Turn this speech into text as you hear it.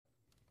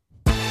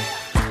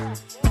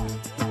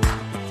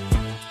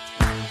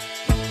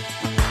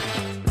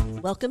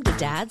Welcome to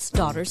Dads,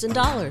 Daughters, and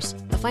Dollars,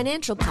 a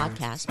financial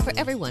podcast for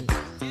everyone.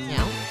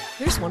 Now,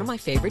 here's one of my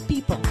favorite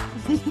people.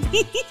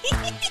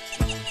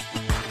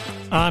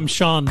 I'm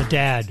Sean, the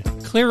dad,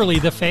 clearly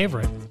the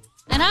favorite.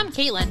 And I'm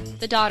Caitlin,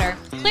 the daughter.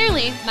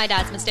 Clearly, my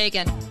dad's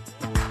mistaken.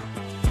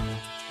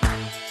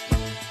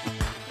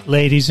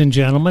 Ladies and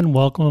gentlemen,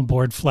 welcome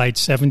aboard Flight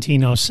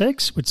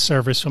 1706 with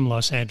service from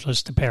Los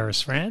Angeles to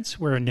Paris, France.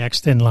 We're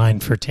next in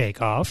line for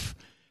takeoff.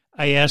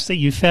 I ask that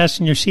you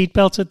fasten your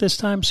seatbelts at this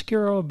time,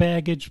 secure all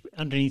baggage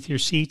underneath your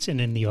seats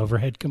and in the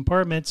overhead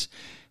compartments.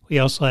 We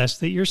also ask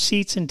that your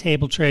seats and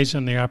table trays are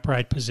in the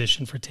upright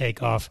position for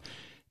takeoff.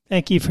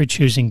 Thank you for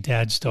choosing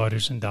Dads,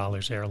 Daughters, and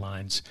Dollars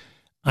Airlines.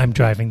 I'm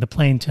driving the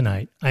plane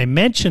tonight. I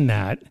mention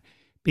that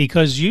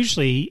because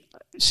usually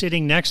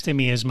sitting next to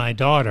me is my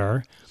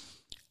daughter,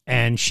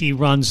 and she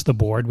runs the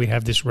board. We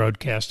have this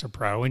Roadcaster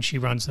Pro, and she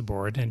runs the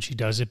board, and she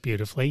does it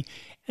beautifully.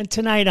 And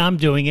tonight I'm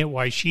doing it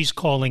while she's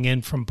calling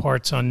in from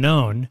parts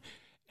unknown,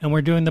 and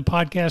we're doing the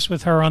podcast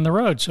with her on the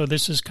road. So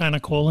this is kind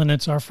of cool, and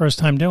it's our first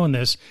time doing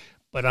this.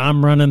 But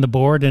I'm running the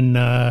board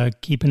and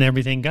keeping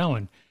everything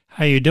going.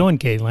 How you doing,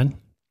 Caitlin?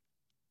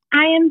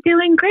 I am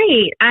doing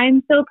great.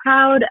 I'm so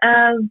proud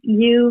of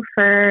you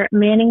for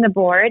manning the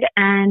board,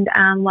 and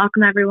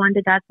welcome everyone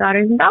to Dads,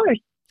 Daughters, and Dollars.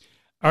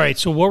 All right,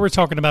 so what we're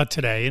talking about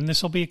today, and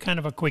this will be kind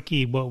of a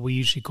quickie, what we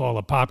usually call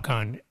a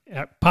popcorn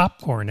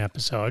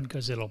episode,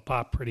 because it'll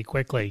pop pretty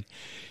quickly.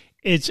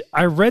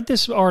 I read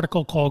this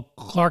article called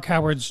Clark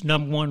Howard's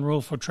 #1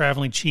 Rule for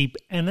Traveling Cheap,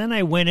 and then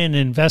I went in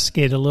and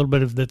investigated a little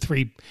bit of the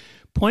 3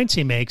 points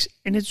he makes,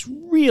 and it's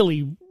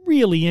really,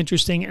 really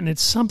interesting, and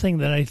it's something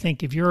that I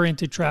think if you're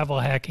into travel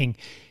hacking,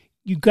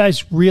 you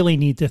guys really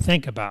need to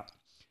think about.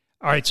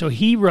 All right, so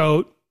he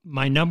wrote,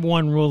 my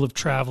 #1 rule of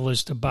travel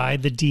is to buy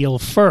the deal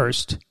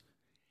first,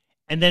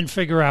 and then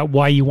figure out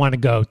why you want to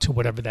go to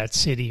whatever that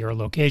city or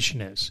location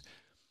is.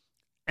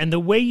 And the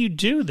way you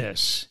do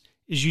this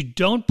is you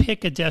don't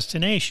pick a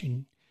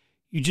destination.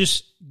 You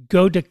just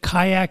go to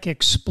Kayak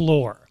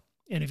Explore.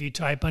 And if you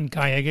type on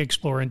Kayak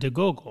Explore into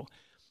Google,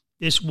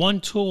 this one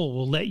tool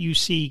will let you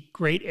see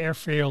great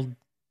airfare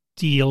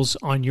deals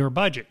on your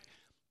budget.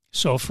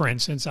 So, for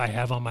instance, I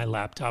have on my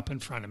laptop in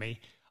front of me,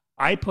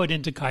 I put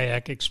into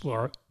Kayak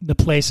Explore, the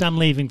place I'm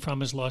leaving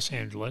from is Los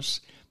Angeles.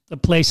 The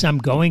place I'm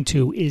going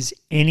to is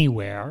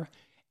anywhere,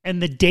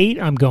 and the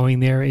date I'm going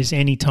there is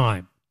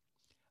anytime.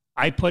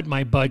 I put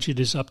my budget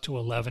is up to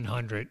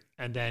 $1,100,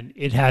 and then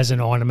it has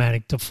an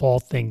automatic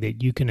default thing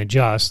that you can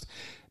adjust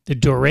the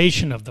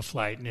duration of the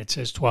flight, and it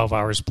says 12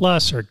 hours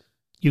plus, or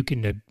you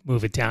can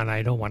move it down.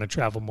 I don't want to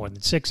travel more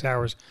than 6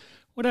 hours,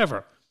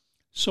 whatever.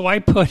 So I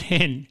put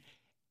in,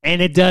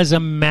 and it does a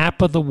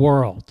map of the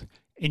world,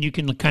 and you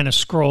can kind of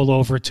scroll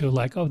over to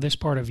like, oh, this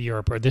part of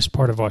Europe or this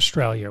part of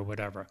Australia or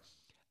whatever.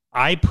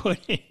 I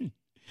put in,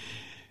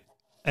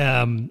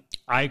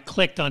 I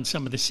clicked on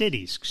some of the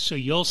cities. So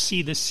you'll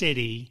see the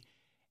city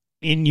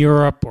in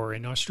Europe or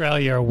in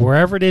Australia or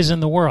wherever it is in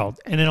the world,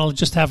 and it'll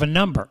just have a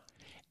number.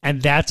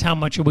 And that's how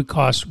much it would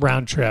cost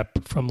round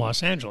trip from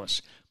Los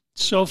Angeles.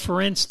 So,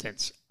 for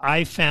instance,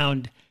 I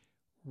found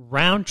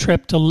round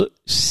trip to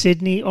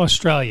Sydney,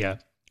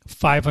 Australia,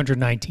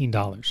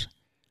 $519.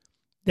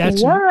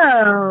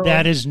 Whoa.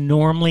 That is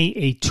normally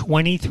a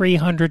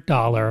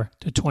 $2,300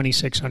 to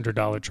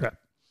 $2,600 trip.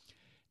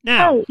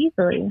 Now,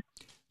 easily.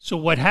 So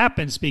what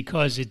happens,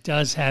 because it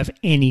does have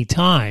any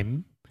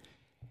time,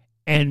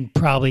 and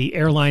probably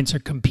airlines are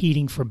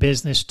competing for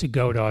business to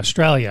go to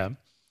Australia,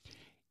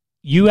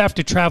 you have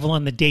to travel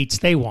on the dates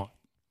they want.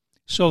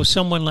 So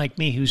someone like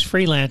me who's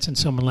freelance and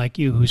someone like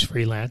you who's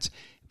freelance,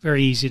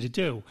 very easy to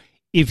do.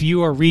 If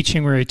you are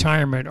reaching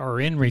retirement or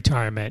in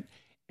retirement,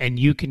 and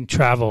you can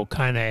travel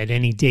kind of at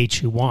any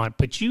date you want,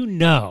 but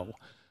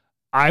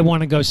I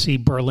want to go see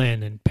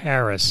Berlin and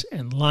Paris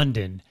and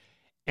London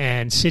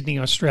and Sydney,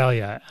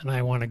 Australia, and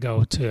I want to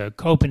go to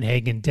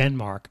Copenhagen,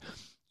 Denmark.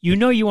 You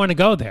want to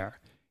go there.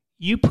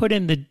 You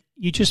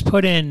just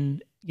put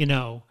in,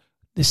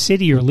 the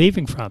city you're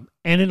leaving from,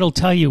 and it'll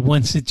tell you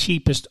when's the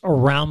cheapest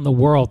around the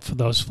world for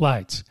those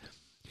flights.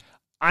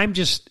 I'm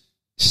just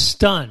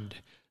stunned.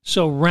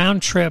 So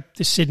round trip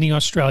to Sydney,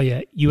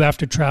 Australia, you have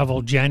to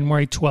travel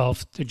January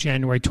 12th to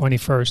January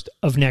 21st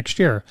of next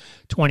year,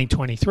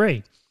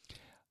 2023.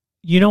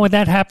 You know what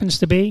that happens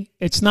to be?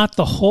 It's not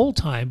the whole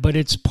time, but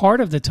it's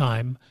part of the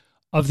time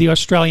of the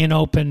Australian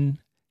Open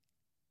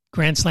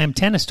Grand Slam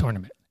tennis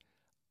tournament.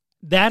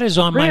 That is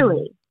on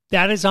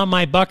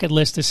my bucket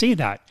list to see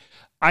that.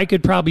 I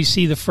could probably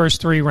see the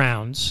first 3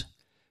 rounds,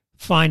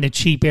 find a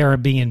cheap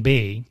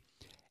Airbnb,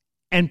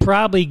 and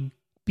probably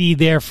be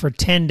there for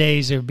 10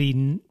 days or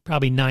be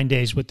probably 9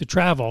 days with the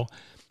travel,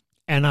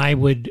 and I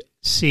would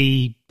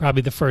see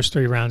probably the first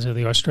 3 rounds of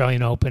the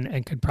Australian Open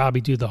and could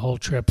probably do the whole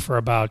trip for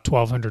about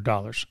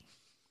 $1,200,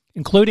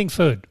 including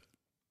food.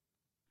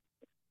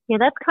 Yeah,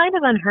 that's kind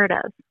of unheard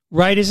of.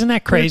 Right, isn't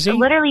that crazy? It's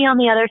literally on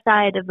the other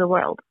side of the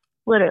world,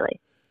 literally.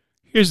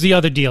 Here's the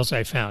other deals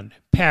I found.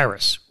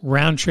 Paris,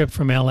 round trip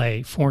from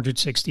LA,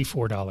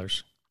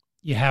 $464.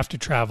 you have to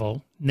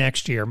travel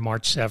next year,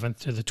 March 7th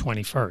to the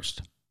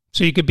 21st.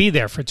 So you could be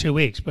there for 2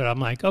 weeks. But I'm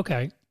like,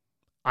 okay,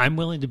 I'm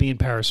willing to be in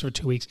Paris for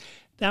 2 weeks.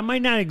 That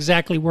might not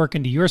exactly work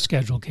into your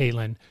schedule,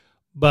 Caitlin,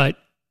 but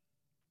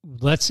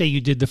let's say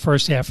you did the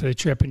first half of the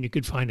trip and you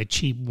could find a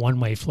cheap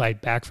one-way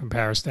flight back from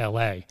Paris to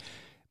LA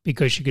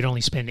because you could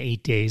only spend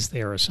 8 days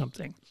there or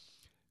something.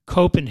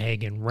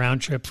 Copenhagen,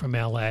 round trip from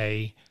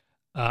LA,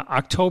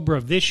 October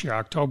of this year,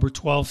 October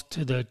 12th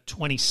to the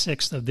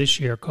 26th of this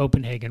year,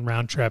 Copenhagen,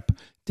 round trip,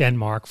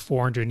 Denmark,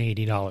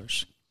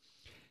 $480.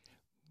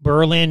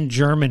 Berlin,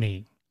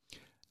 Germany,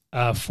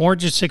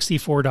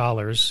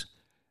 $464,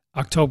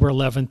 October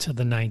 11th to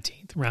the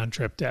 19th, round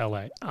trip to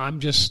LA.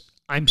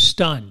 I'm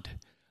stunned.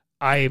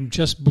 I am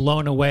just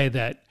blown away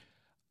that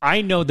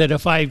I know that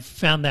if I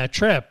found that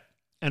trip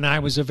and I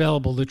was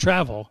available to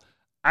travel,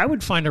 I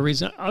would find a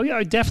reason. Oh, yeah,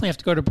 I definitely have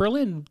to go to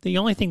Berlin. The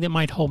only thing that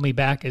might hold me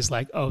back is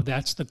like, oh,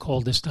 that's the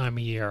coldest time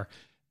of year.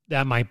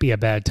 That might be a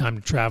bad time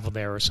to travel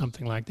there or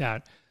something like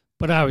that.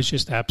 But I was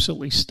just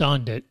absolutely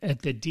stunned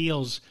at the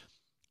deals.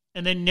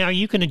 And then now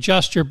you can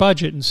adjust your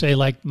budget and say,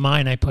 like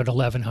mine, I put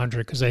 $1,100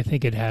 because I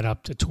think it had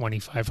up to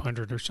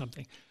 $2,500 or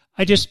something.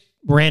 I just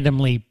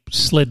randomly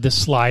slid the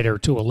slider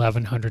to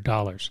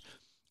 $1,100.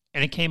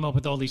 And it came up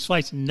with all these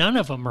flights. None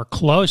of them are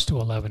close to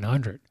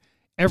 $1,100.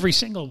 Every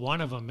single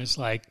one of them is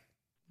like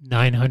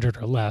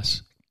 $900 or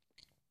less.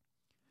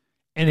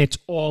 And it's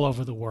all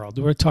over the world.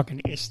 We're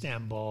talking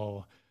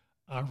Istanbul,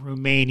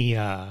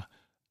 Romania,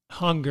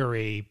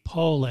 Hungary,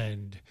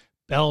 Poland,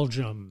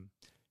 Belgium,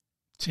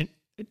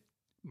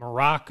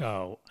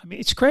 Morocco. I mean,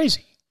 it's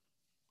crazy.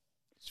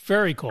 It's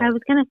very cool. I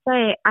was going to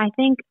say, I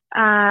think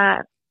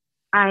I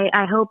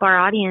hope our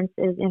audience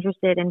is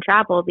interested in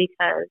travel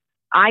because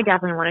I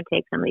definitely want to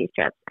take some of these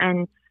trips.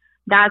 And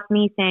that's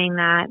me saying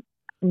that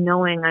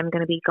knowing I'm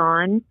going to be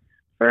gone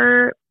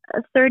for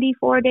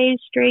 34 days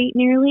straight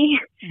nearly.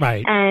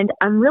 Right. And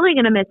I'm really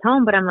going to miss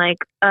home, but I'm like,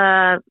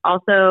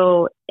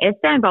 also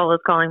Istanbul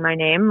is calling my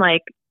name.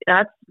 Like,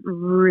 that's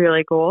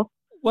really cool.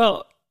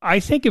 Well, I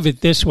think of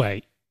it this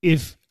way.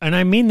 And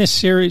I mean this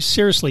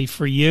seriously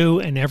for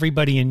you and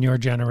everybody in your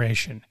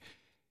generation.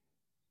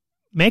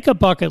 Make a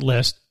bucket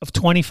list of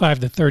 25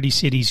 to 30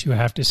 cities you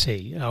have to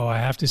see. Oh, I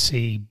have to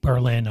see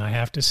Berlin. I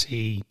have to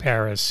see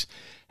Paris.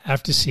 I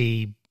have to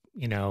see,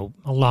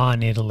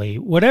 Milan, Italy,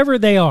 whatever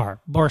they are,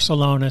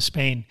 Barcelona,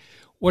 Spain,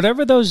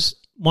 whatever those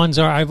ones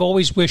are. I've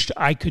always wished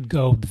I could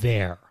go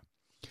there.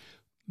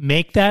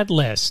 Make that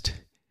list,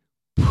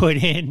 put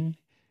in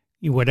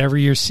whatever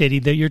your city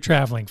that you're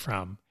traveling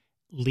from,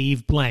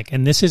 leave blank.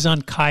 And this is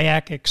on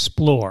Kayak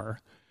Explore.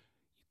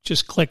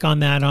 Just click on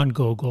that on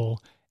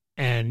Google.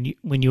 And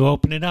when you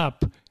open it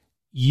up,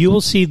 you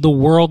will see the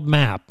world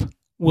map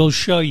will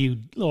show you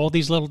all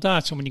these little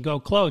dots. And when you go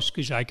close,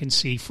 because I can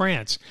see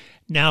France.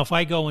 Now, if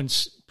I go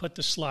and put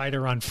the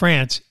slider on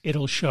France,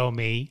 it'll show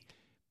me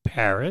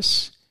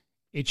Paris.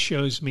 It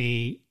shows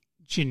me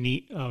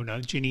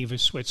Geneva,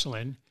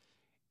 Switzerland.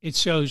 It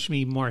shows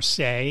me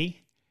Marseille,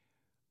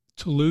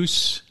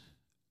 Toulouse,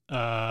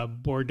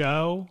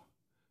 Bordeaux,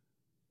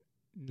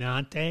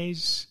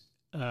 Nantes.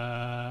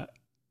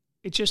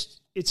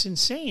 It's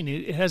insane.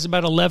 It has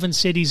about 11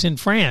 cities in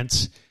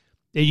France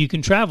that you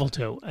can travel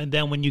to. And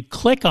then when you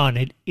click on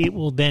it, it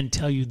will then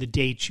tell you the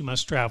dates you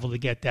must travel to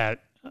get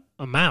that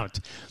amount.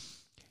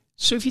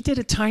 So if you did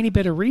a tiny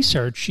bit of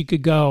research, you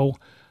could go,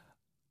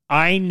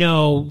 I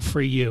know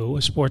for you,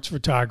 a sports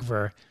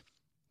photographer,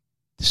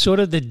 sort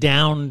of the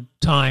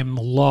downtime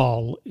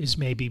lull is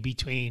maybe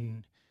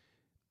between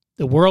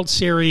the World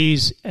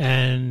Series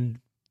and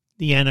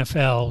the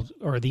NFL,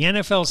 or the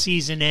NFL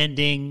season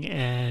ending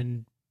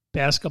and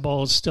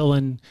basketball is still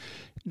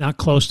not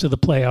close to the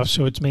playoffs,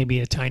 so it's maybe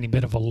a tiny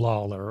bit of a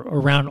lull, or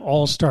around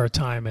All-Star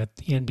time at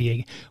the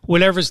NBA,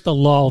 whatever's the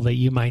lull that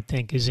you might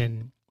think is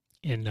in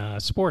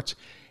sports.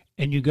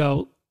 And you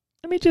go,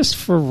 let me just,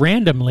 for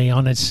randomly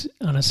on a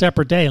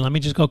separate day, let me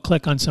just go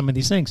click on some of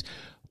these things.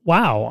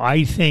 Wow,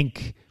 I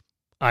think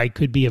I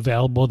could be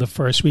available the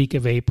first week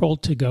of April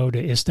to go to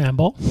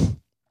Istanbul.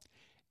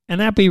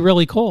 And that'd be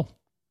really cool.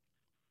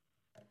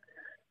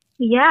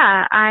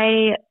 Yeah,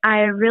 I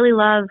really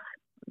love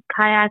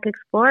Kayak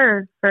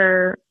Explorer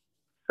for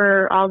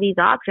all these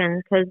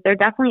options, because there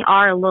definitely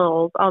are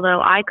lulls,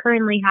 although I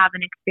currently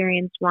haven't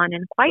experienced one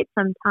in quite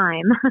some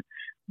time.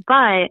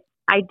 But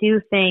I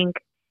do think,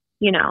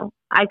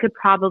 I could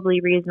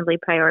probably reasonably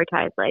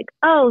prioritize, like,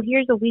 oh,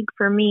 here's a week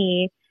for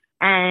me,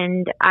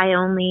 and I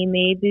only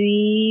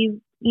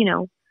maybe,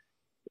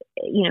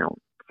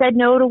 said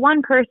no to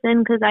one person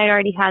because I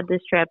already had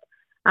this trip.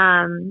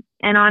 And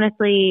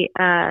honestly,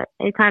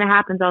 it kind of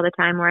happens all the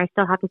time where I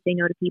still have to say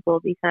no to people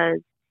because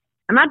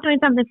I'm not doing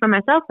something for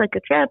myself like a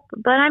trip,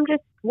 but I'm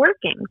just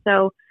working.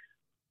 So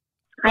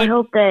I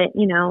hope that,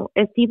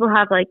 if people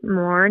have like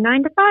more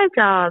 9-to-5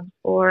 jobs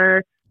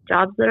or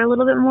jobs that are a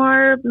little bit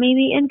more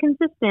maybe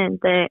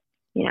inconsistent, that,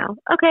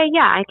 okay,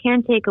 yeah, I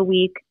can take a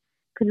week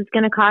because it's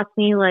going to cost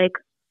me like,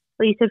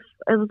 well, you said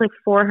it was like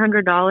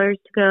 $400 to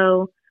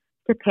go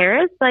to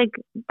Paris. Like,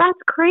 that's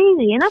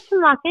crazy. And that's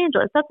from Los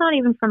Angeles. That's not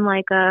even from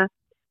like a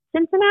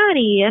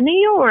Cincinnati, a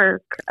New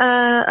York,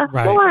 a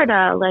Right.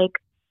 Florida. Like,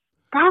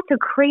 that's a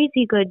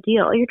crazy good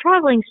deal. You're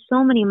traveling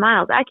so many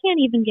miles. I can't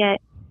even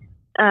get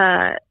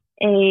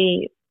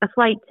a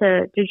flight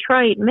to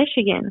Detroit,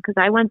 Michigan, because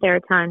I went there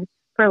a ton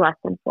for less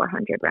than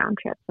 400 round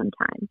trip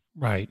sometimes.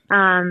 Right.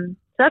 So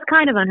that's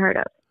kind of unheard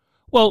of.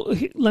 Well,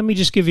 let me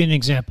just give you an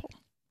example.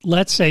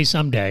 Let's say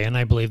someday, and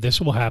I believe this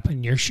will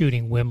happen, you're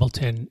shooting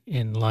Wimbledon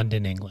in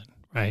London, England,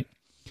 right?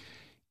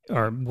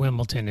 Or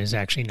Wimbledon is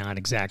actually not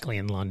exactly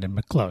in London,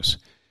 but close.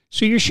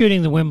 So you're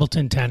shooting the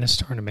Wimbledon tennis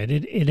tournament.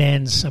 It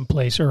ends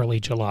someplace early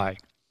July.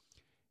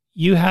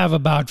 You have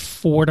about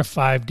 4 to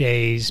 5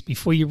 days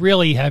before you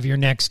really have your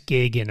next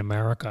gig in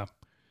America.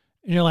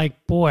 And you're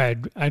like, boy,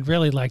 I'd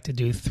really like to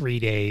do 3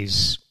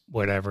 days,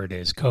 whatever it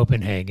is,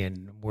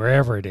 Copenhagen,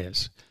 wherever it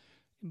is,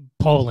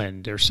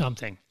 Poland or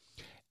something.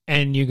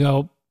 And you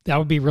go, that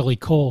would be really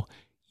cool.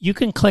 You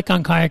can click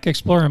on Kayak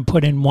Explorer and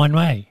put in one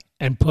way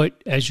and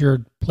put as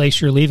your place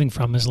you're leaving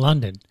from is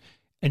London.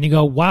 And you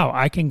go, wow,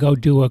 I can go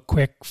do a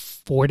quick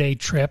 4-day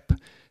trip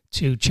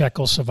to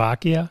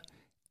Czechoslovakia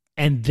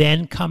and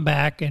then come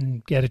back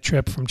and get a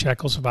trip from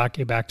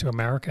Czechoslovakia back to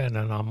America. And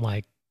then I'm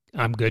like,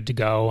 I'm good to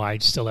go. I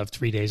still have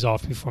 3 days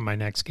off before my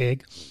next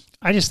gig.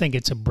 I just think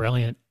it's a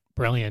brilliant,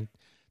 brilliant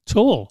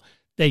tool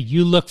that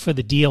you look for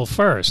the deal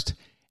first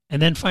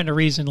and then find a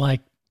reason,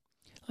 like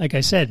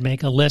I said,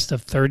 make a list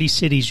of 30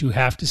 cities you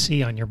have to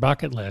see on your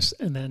bucket list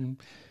and then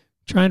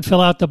try and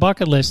fill out the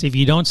bucket list. If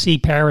you don't see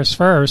Paris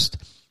first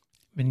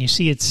and you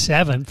see it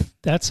 7th,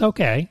 that's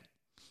okay.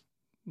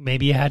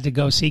 Maybe you had to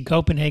go see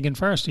Copenhagen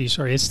first, or you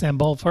saw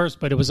Istanbul first,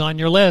 but it was on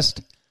your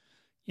list.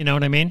 You know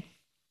what I mean?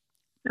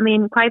 I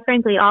mean, quite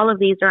frankly, all of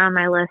these are on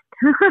my list.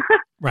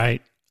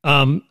 Right.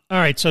 All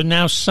right. So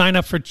now sign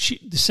up for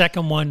the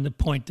second one. The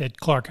point that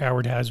Clark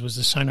Howard has was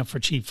to sign up for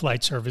cheap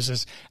flight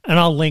services. And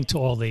I'll link to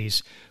all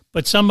these.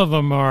 But some of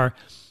them are,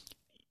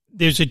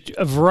 there's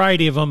a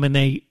variety of them, and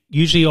they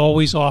usually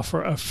always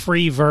offer a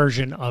free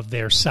version of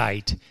their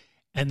site.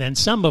 And then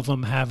some of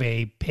them have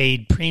a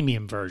paid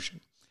premium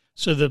version.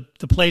 So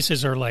the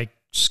places are like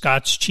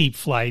Scott's Cheap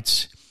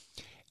Flights,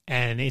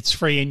 and it's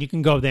free. And you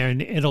can go there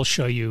and it'll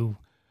show you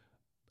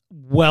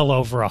well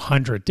over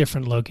 100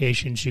 different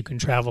locations you can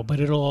travel, but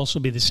it'll also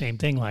be the same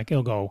thing. Like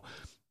it'll go,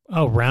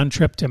 oh, round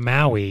trip to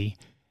Maui,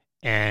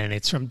 and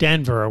it's from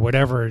Denver or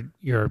whatever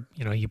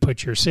you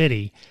put your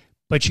city,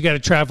 but you got to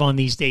travel on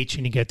these dates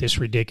and you get this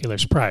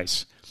ridiculous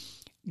price.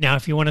 Now,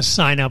 if you want to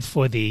sign up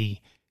for the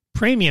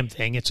premium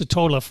thing, it's a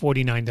total of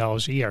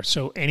 $49 a year.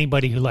 So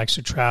anybody who likes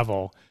to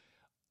travel,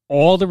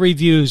 all the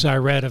reviews I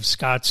read of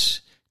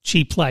Scott's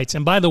Cheap Flights,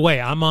 and by the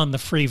way, I'm on the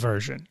free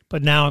version,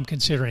 but now I'm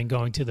considering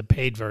going to the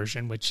paid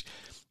version, which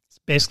is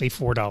basically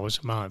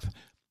 $4 a month.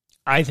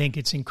 I think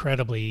it's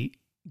incredibly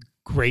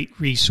great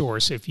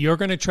resource. If you're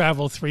going to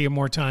travel 3 or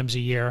more times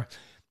a year,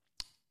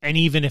 and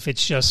even if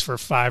it's just for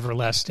 5 or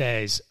less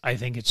days, I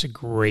think it's a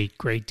great,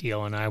 great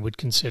deal, and I would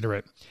consider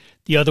it.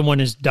 The other one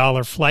is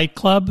Dollar Flight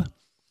Club.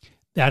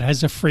 That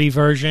has a free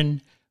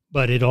version,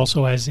 but it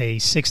also has a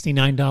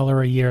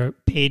 $69 a year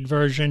paid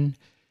version.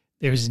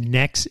 There's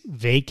Next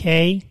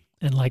Vacay,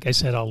 and like I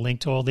said, I'll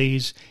link to all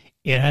these.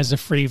 It has a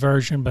free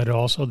version, but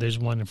also there's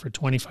one for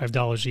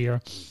 $25 a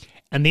year.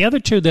 And the other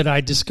two that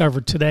I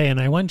discovered today, and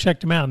I went and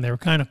checked them out, and they were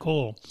kind of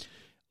cool.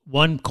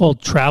 One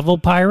called Travel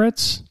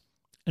Pirates,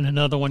 and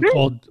another one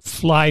called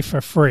Fly for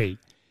Free.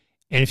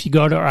 And if you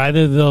go to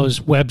either of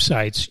those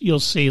websites, you'll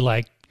see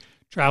like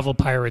Travel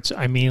Pirates.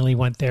 I immediately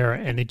went there,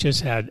 and it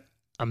just had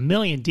a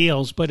million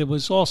deals, but it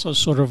was also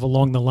sort of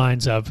along the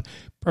lines of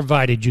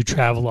provided you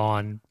travel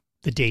on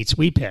the dates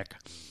we pick.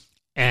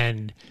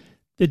 And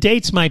the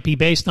dates might be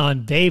based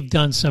on, they've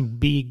done some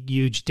big,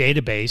 huge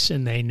database,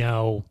 and they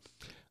know,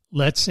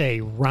 let's say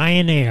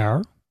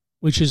Ryanair,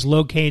 which is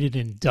located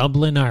in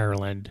Dublin,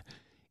 Ireland,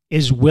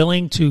 is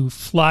willing to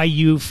fly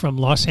you from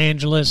Los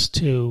Angeles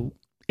to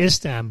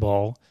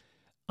Istanbul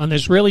on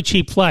this really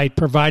cheap flight,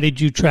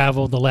 provided you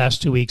travel the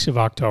last 2 weeks of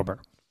October.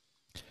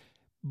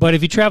 But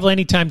if you travel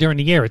anytime during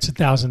the year, it's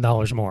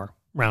 $1,000 more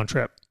round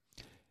trip.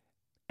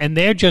 And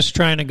they're just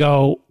trying to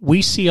go,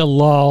 we see a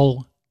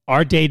lull.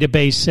 Our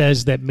database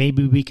says that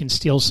maybe we can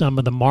steal some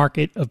of the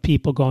market of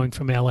people going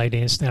from LA to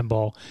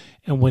Istanbul,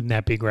 and wouldn't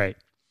that be great?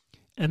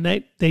 And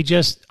they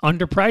just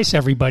underprice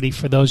everybody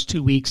for those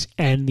 2 weeks,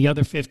 and the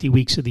other 50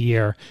 weeks of the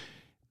year,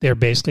 they're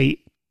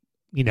basically,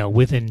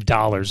 within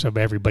dollars of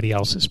everybody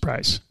else's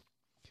price.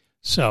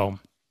 So,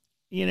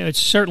 it's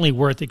certainly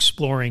worth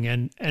exploring.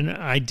 And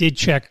I did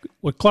check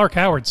what Clark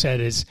Howard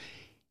said is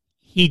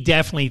he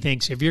definitely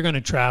thinks if you're going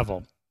to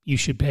travel, you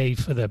should pay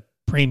for the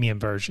premium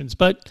versions.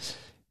 But,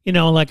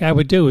 like I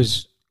would do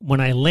is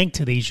when I link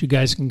to these, you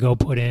guys can go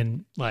put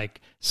in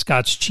like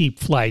Scott's Cheap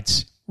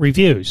Flights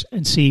reviews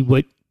and see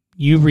what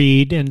you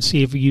read and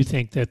see if you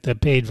think that the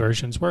paid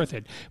version's worth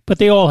it. But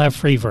they all have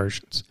free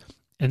versions,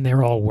 and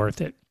they're all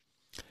worth it.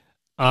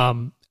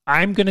 I'm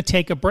going to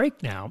take a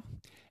break now,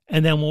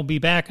 and then we'll be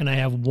back, and I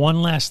have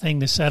one last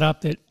thing to set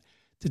up to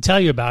tell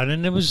you about.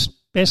 And it was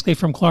basically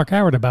from Clark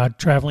Howard about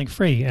traveling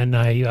free. And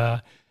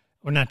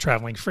not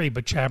traveling free,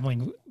 but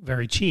traveling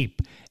very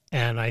cheap.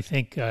 And I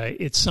think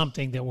it's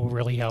something that will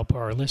really help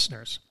our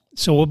listeners.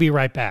 So we'll be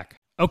right back.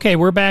 Okay,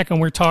 we're back,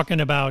 and we're talking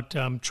about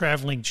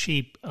traveling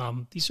cheap.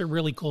 These are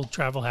really cool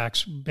travel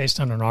hacks based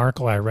on an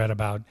article I read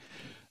about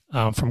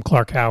from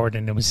Clark Howard,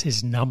 and it was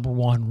his number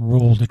one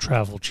rule to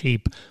travel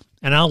cheap.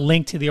 And I'll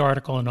link to the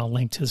article, and I'll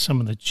link to some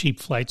of the cheap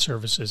flight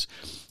services.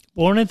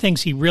 One of the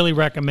things he really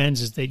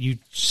recommends is that you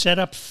set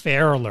up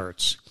fare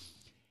alerts.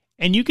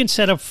 And you can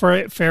set up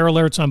fare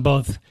alerts on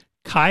both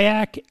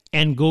Kayak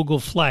and Google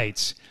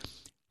Flights.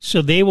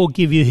 So they will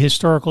give you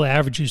historical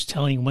averages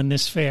telling you when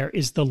this fare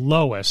is the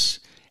lowest,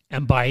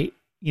 and by,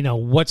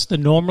 what's the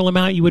normal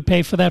amount you would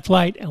pay for that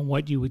flight and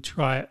what you would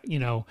try,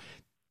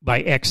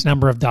 by X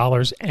number of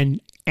dollars,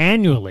 and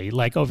annually,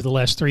 like over the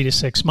last 3 to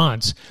 6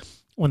 months,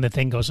 when the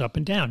thing goes up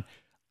and down.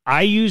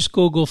 I use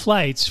Google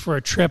Flights for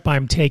a trip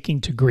I'm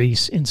taking to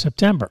Greece in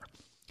September.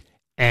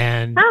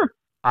 And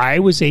I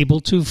was able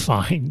to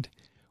find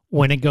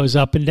when it goes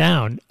up and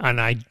down, and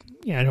I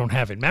don't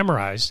have it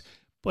memorized,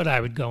 but I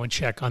would go and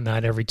check on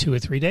that every 2 or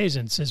 3 days,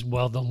 and it says,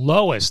 well, the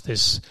lowest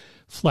this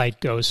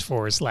flight goes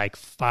for is like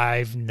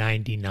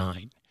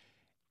 $5.99.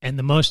 And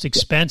the most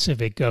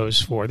expensive it goes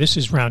for, this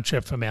is round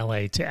trip from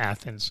LA to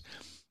Athens.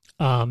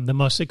 The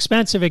most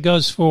expensive it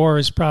goes for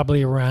is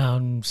probably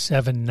around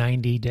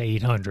 $790 to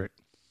 $800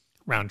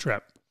 round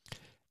trip.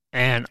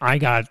 And I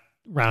got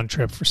round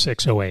trip for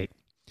 $608.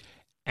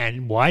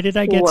 And why did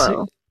I get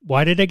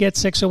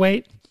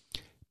 $608?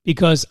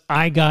 Because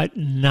I got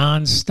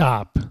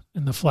nonstop,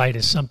 and the flight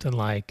is something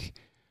like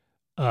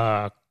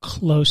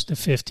close to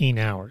 15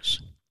 hours.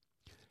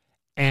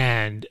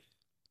 And a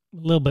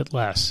little bit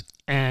less.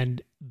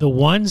 And the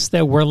ones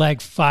that were like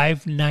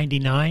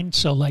 $5.99,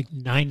 so like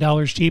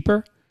 $9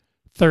 cheaper,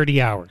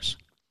 30 hours.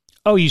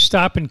 Oh, you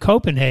stop in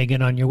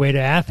Copenhagen on your way to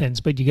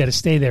Athens, but you got to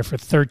stay there for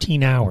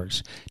 13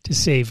 hours to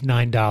save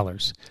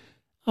 $9.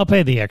 I'll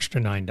pay the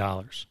extra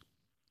 $9.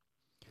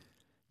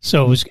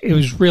 So it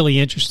was really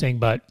interesting,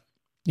 but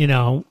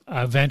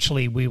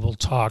eventually we will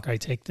talk. I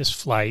take this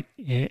trip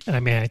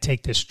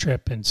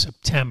in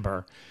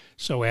September.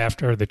 So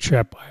after the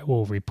trip, I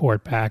will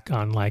report back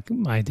on, like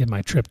I did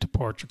my trip to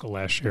Portugal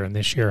last year, and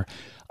this year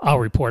I'll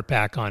report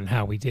back on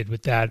how we did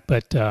with that.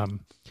 But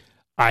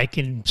I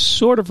can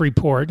sort of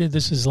report,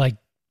 this is like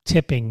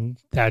tipping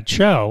that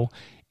show,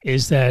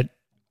 is that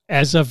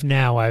as of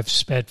now, I've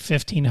spent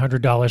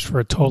 $1,500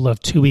 for a total of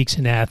 2 weeks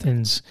in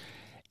Athens,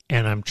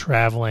 and I'm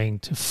traveling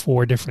to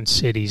 4 different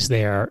cities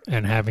there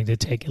and having to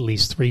take at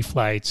least 3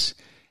 flights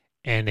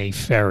and a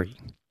ferry.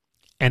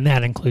 And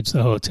that includes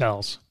the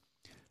hotels.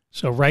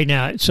 So right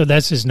now,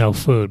 this is no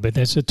food, but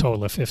that's a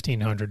total of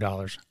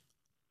 $1,500.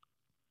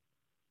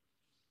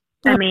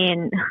 I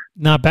mean,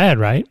 not bad,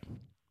 right?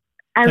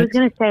 I was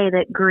going to say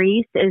that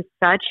Greece is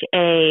such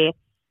a,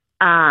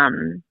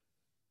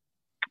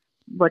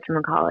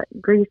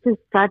 Greece is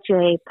such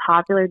a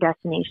popular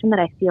destination that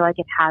I feel like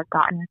it has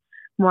gotten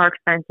more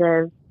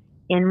expensive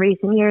in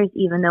recent years,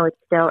 even though it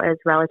still is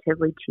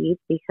relatively cheap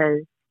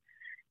because,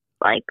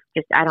 I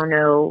don't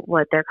know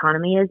what their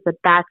economy is, but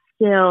that's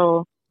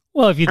still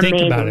well, if you amazing.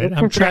 Think about it,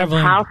 I'm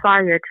traveling. How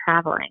far you're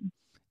traveling.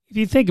 If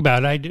you think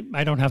about it,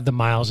 I don't have the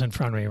miles in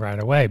front of me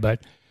right away,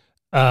 but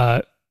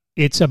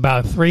it's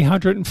about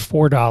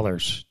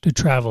 $304 to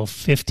travel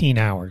 15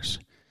 hours.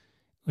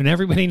 When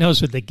everybody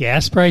knows what the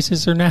gas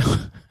prices are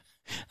now,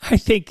 I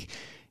think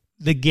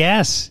the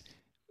gas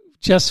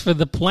just for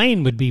the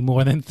plane would be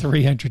more than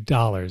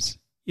 $300.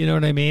 You know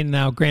what I mean?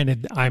 Now,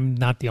 granted, I'm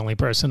not the only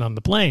person on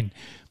the plane,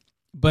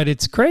 but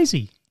it's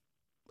crazy.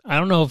 I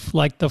don't know if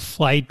the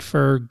flight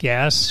for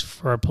gas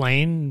for a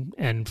plane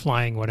and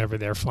flying whatever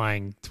they're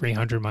flying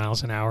 300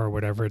 miles an hour or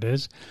whatever it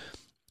is.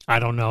 I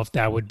don't know if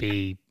that would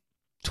be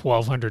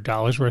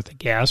 $1,200 worth of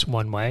gas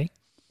one way.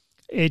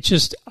 I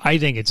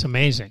think it's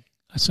amazing.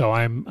 So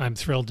I'm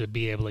thrilled to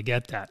be able to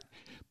get that.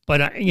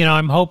 But,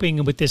 I'm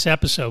hoping with this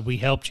episode, we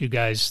helped you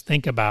guys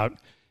think about,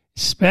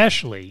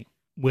 especially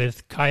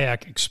with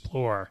Kayak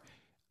Explorer,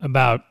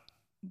 about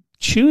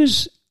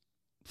choose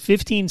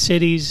 15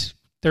 cities,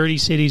 30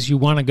 cities you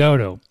want to go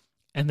to,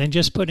 and then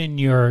just put in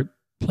your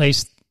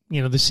place,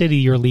 the city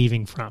you're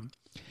leaving from,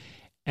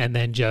 and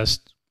then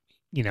just,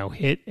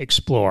 hit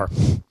explore,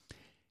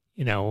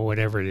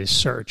 whatever it is,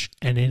 search,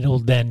 and it'll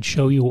then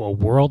show you a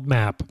world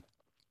map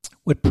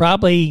with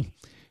probably,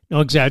 no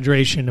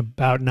exaggeration,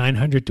 about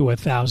 900 to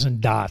 1,000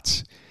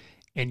 dots,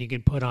 and you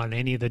can put on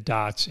any of the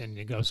dots, and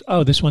it goes,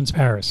 oh, this one's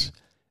Paris,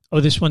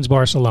 oh, this one's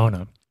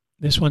Barcelona,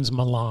 this one's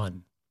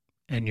Milan,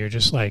 and you're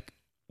just like,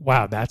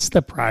 wow, that's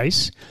the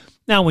price?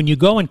 Now, when you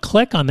go and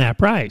click on that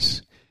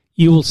price,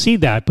 you will see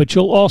that, but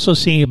you'll also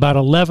see about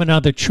 11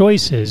 other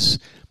choices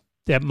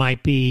that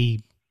might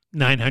be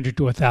 $900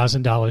 to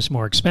 $1,000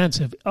 more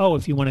expensive. Oh,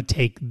 if you want to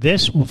take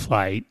this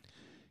flight,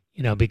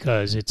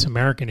 because it's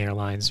American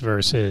Airlines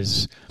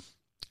versus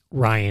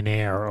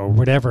Ryanair or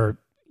whatever,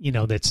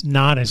 that's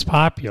not as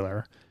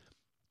popular.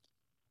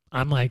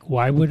 I'm like,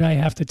 why would I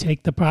have to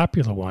take the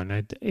popular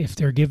one? If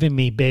they're giving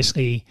me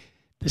basically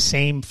the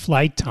same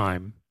flight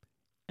time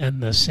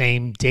and the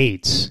same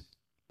dates,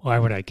 why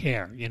would I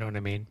care? You know what I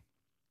mean?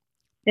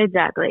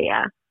 Exactly,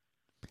 yeah.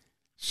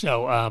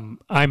 So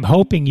I'm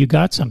hoping you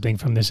got something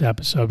from this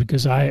episode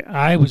because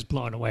I was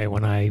blown away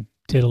when I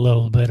did a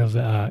little bit of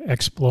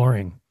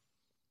exploring.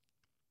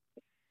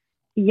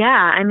 Yeah,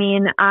 I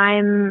mean,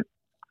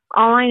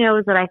 all I know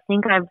is that I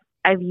think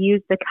I've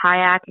used the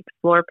Kayak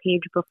Explore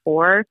page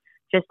before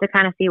just to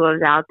kind of see what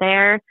was out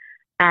there.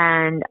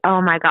 And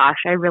oh my gosh,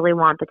 I really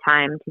want the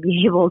time to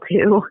be able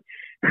to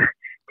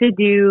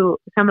do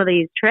some of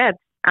these trips.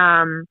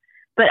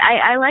 But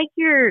I like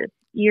your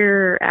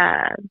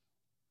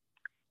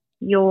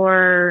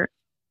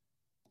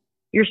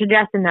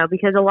suggestion though,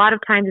 because a lot of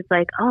times it's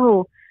like,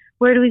 oh,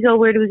 where do we go?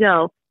 Where do we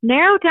go?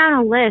 Narrow down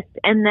a list,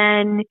 and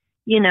then,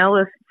 you know,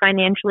 if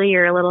financially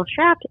you're a little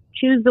strapped,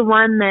 choose the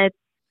one that's,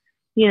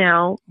 you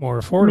know, more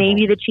affordable,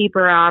 maybe the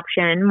cheaper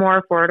option,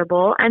 more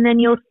affordable, and then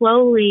you'll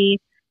slowly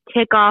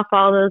tick off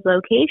all those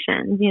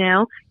locations. You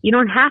know, you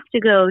don't have to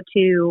go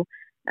to,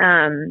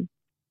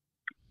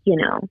 you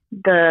know,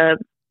 the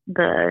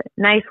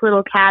nice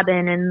little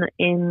cabin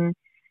in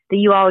that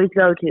you always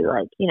go to.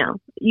 Like, you know,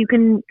 you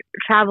can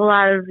travel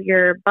out of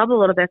your bubble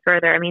a little bit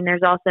further. I mean,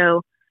 there's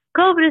also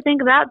COVID to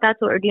think about.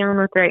 That's what we're dealing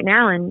with right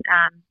now in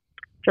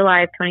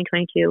July of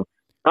 2022.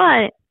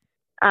 But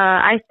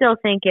I still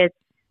think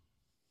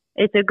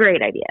it's a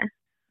great idea.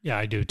 Yeah,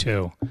 I do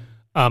too.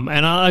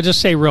 And I'll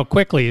just say real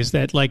quickly is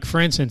that, like,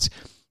 for instance,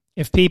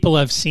 if people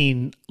have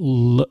seen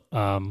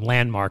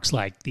landmarks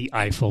like the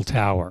Eiffel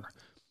Tower,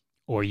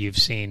 or you've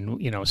seen,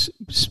 you know,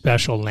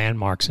 special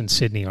landmarks in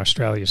Sydney,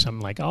 Australia,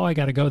 something like, oh, I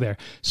got to go there.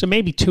 So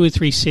maybe 2 or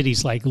 3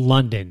 cities like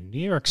London,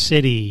 New York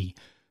City,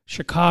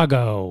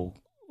 Chicago,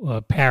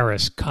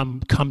 Paris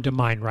come to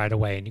mind right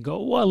away. And you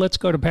go, well, let's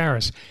go to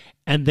Paris.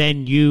 And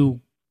then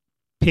you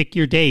pick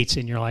your dates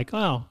and you're like,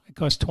 oh, it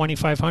costs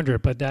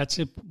 $2,500, but that's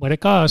what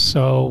it costs,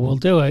 so we'll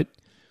do it.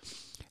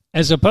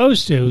 As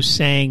opposed to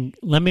saying,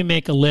 let me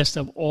make a list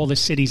of all the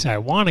cities I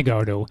want to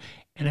go to.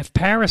 And if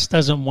Paris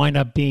doesn't wind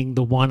up being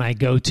the one I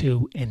go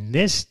to in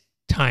this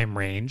time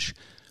range,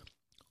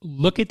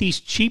 look at these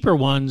cheaper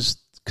ones,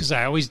 because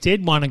I always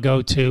did want to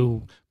go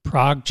to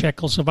Prague,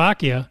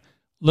 Czechoslovakia.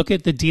 Look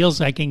at the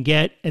deals I can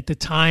get at the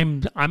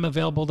time I'm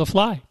available to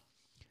fly.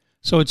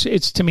 So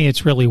it's to me,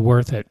 it's really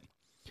worth it.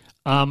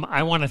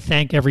 I want to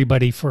thank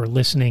everybody for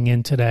listening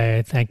in today.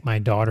 I thank my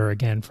daughter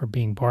again for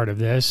being part of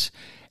this.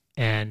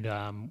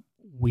 And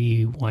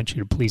we want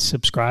you to please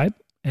subscribe,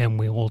 and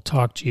we will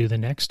talk to you the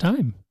next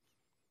time.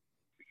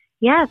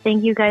 Yeah,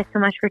 thank you guys so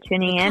much for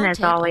tuning in.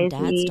 As always,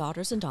 Dads,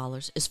 Daughters, and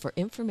Dollars is for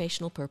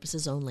informational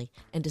purposes only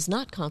and does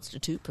not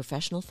constitute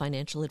professional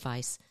financial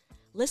advice.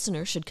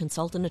 Listeners should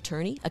consult an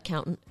attorney,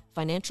 accountant,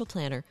 financial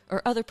planner,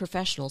 or other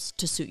professionals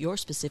to suit your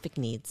specific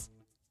needs.